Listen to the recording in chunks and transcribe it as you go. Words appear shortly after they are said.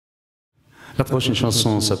La prochaine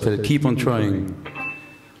chanson s'appelle Keep on Trying.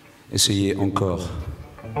 Essayez encore.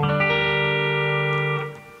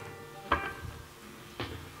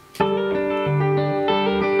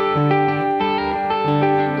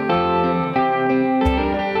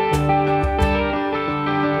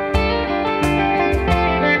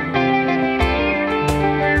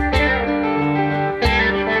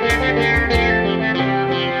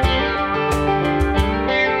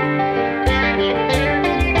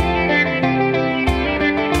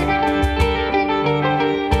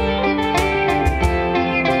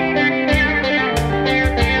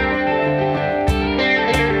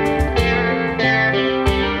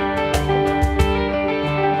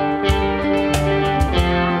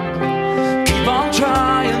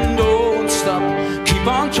 Keep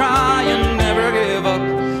on trying, never give up.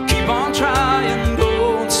 Keep on trying,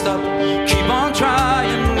 don't stop. Keep on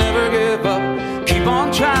trying, never give up. Keep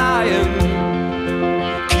on trying,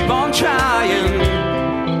 keep on trying.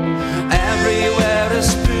 Everywhere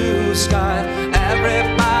is blue sky,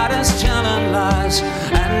 everybody's telling lies.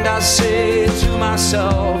 And I say to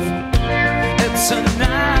myself, it's a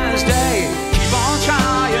nice day. Keep on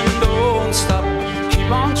trying, don't stop. Keep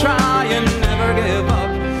on trying, never give up.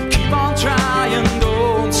 Keep on trying,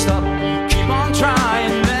 don't stop. Keep on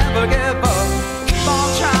trying, never give up. Keep on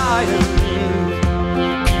trying,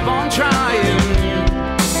 keep on trying.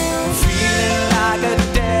 Feeling like a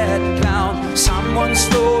dead clown, someone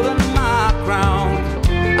stolen my crown.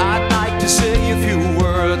 I'd like to say a few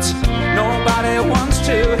words nobody wants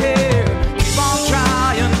to hear. Keep on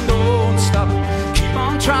trying, don't stop. Keep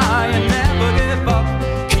on trying, never give up.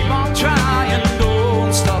 Keep on trying,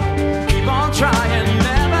 don't stop. Keep on trying,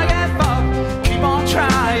 never give up. Keep on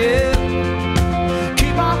trying,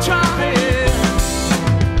 keep on trying.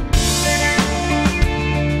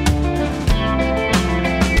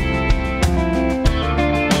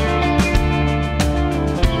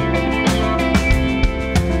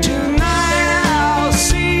 Tonight I'll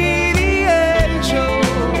see the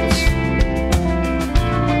angels.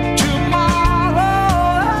 Tomorrow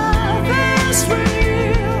life is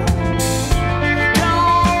real.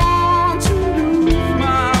 Don't want to lose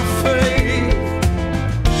my faith.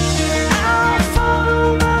 I'll follow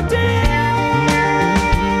my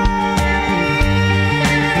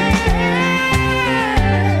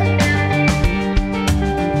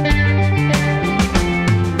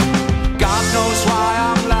God knows why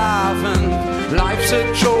I'm laughing. Life's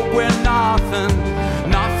a joke, we're nothing,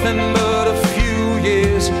 nothing but a few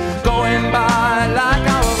years going by like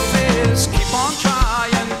our fears. Keep on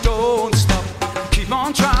trying, don't stop. Keep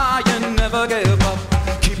on trying, never give up.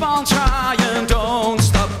 Keep on trying, don't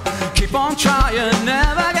stop. Keep on trying,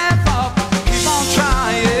 never give up. Keep on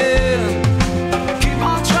trying, keep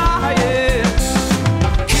on trying.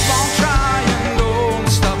 Keep on trying, don't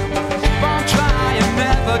stop. Keep on trying,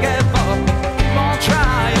 never give up. Keep on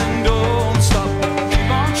trying, don't stop.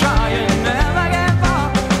 Keep on trying, never give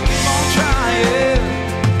up. Keep on trying,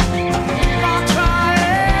 keep on trying.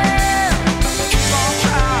 Keep on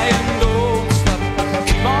trying, don't stop.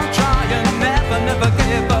 Keep on trying, never, never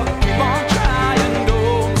give up. Keep on trying,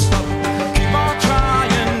 don't stop. Keep on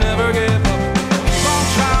trying, never give up. Keep on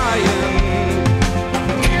trying,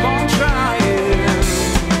 keep on trying.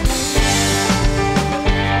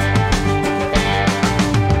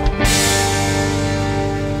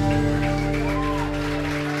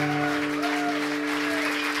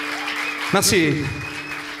 Merci.